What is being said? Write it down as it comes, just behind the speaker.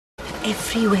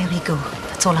Everywhere we go,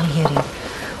 that's all I'm hearing.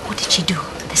 What did she do?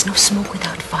 There's no smoke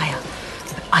without fire.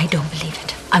 But I don't believe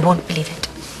it. I won't believe it.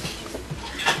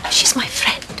 She's my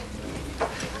friend.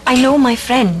 I know my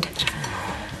friend.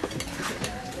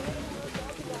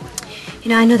 You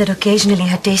know, I know that occasionally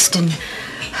her taste in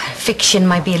fiction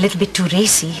might be a little bit too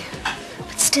racy.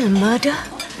 But still, murder?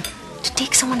 To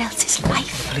take someone else's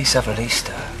life? The police have released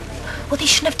her. Well, they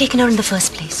shouldn't have taken her in the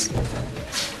first place.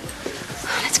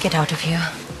 Let's get out of here.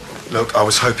 Look, I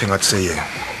was hoping I'd see you.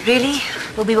 Really?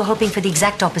 Well, we were hoping for the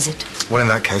exact opposite. Well, in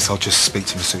that case, I'll just speak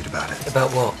to Masood about it.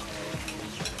 About what?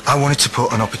 I wanted to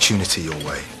put an opportunity your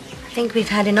way. I think we've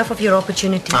had enough of your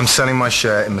opportunities. I'm selling my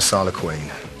share in Masala Queen.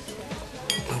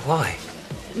 Well, why?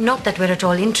 Not that we're at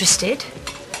all interested.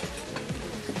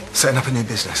 Setting up a new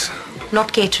business.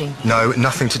 Not catering. No,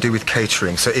 nothing to do with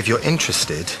catering. So if you're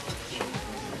interested,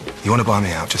 you want to buy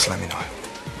me out, just let me know.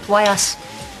 Why us?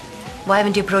 Why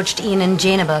haven't you approached Ian and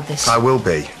Jane about this? I will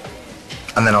be.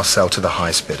 And then I'll sell to the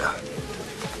highest bidder.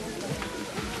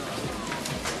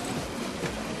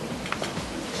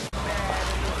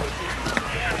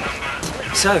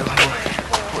 So,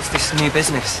 what's this new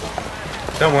business?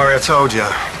 Don't worry, I told you.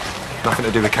 Nothing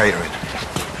to do with catering.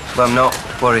 Well, I'm not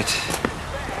worried.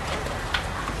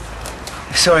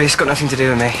 Sorry, it's got nothing to do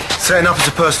with me. Setting up as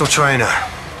a personal trainer.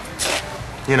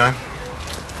 You know,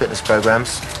 fitness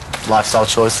programs, lifestyle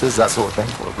choices, that sort of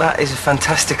thing. Well, that is a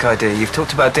fantastic idea. You've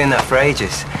talked about doing that for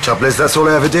ages. Trouble is, that's all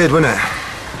I ever did, wasn't it?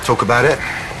 Talk about it.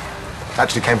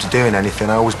 Actually came to doing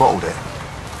anything, I always bottled it.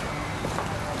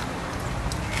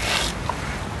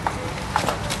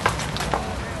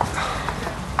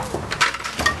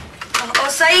 Oh,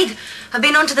 Saeed, I've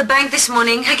been on to the bank this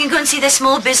morning. I can go and see their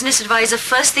small business advisor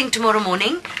first thing tomorrow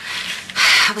morning.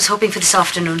 I was hoping for this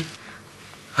afternoon.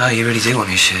 Oh, you really do want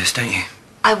his shares, don't you?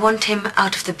 I want him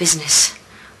out of the business.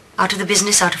 Out of the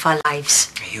business, out of our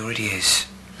lives. He already is.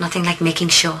 Nothing like making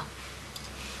sure.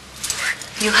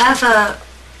 You have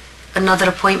another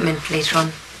appointment later on.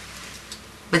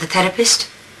 With a therapist?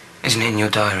 Isn't it in your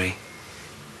diary?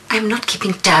 I'm not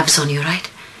keeping tabs on you, right?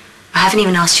 I haven't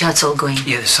even asked you how it's all going.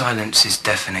 Yeah, the silence is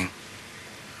deafening.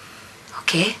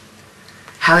 Okay.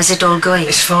 How is it all going?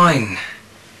 It's fine.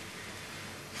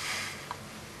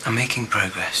 I'm making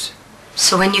progress.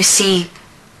 So when you see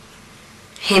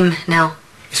him now?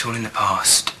 It's all in the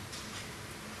past.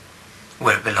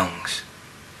 Where it belongs.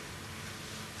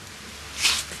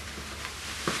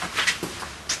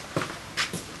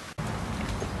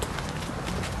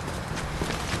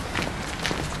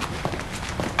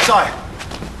 Si!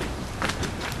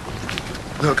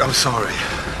 Look, I'm sorry.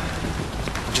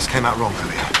 It just came out wrong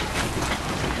earlier.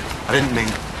 I didn't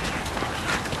mean...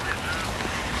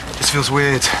 This feels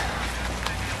weird.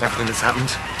 Everything that's happened.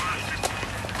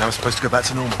 Now we're supposed to go back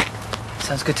to normal.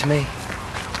 Sounds good to me.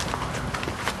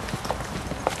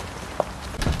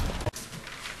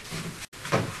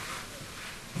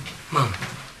 Mum.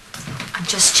 I'm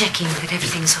just checking that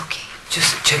everything's okay.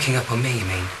 Just checking up on me, you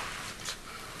mean?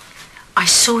 I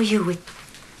saw you with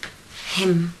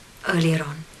him earlier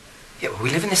on. Yeah, well,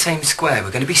 we live in the same square.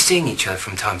 We're going to be seeing each other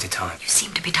from time to time. You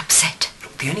seemed a bit upset.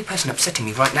 Look, the only person upsetting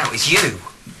me right now is you.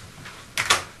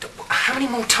 How many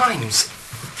more times?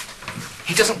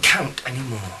 He doesn't count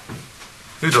anymore.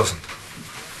 Who doesn't?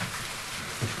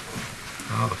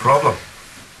 Oh, the problem.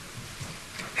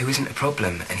 Who isn't a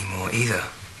problem anymore either.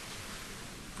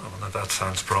 Oh, well, now that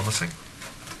sounds promising.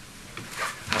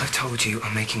 I've told you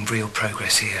I'm making real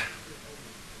progress here.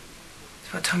 It's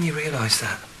about time you realise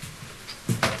that.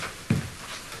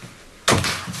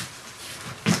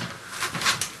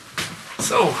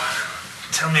 So,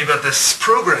 tell me about this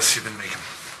progress you've been making.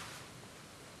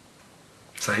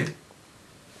 Saeed?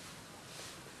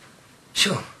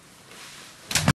 Sure.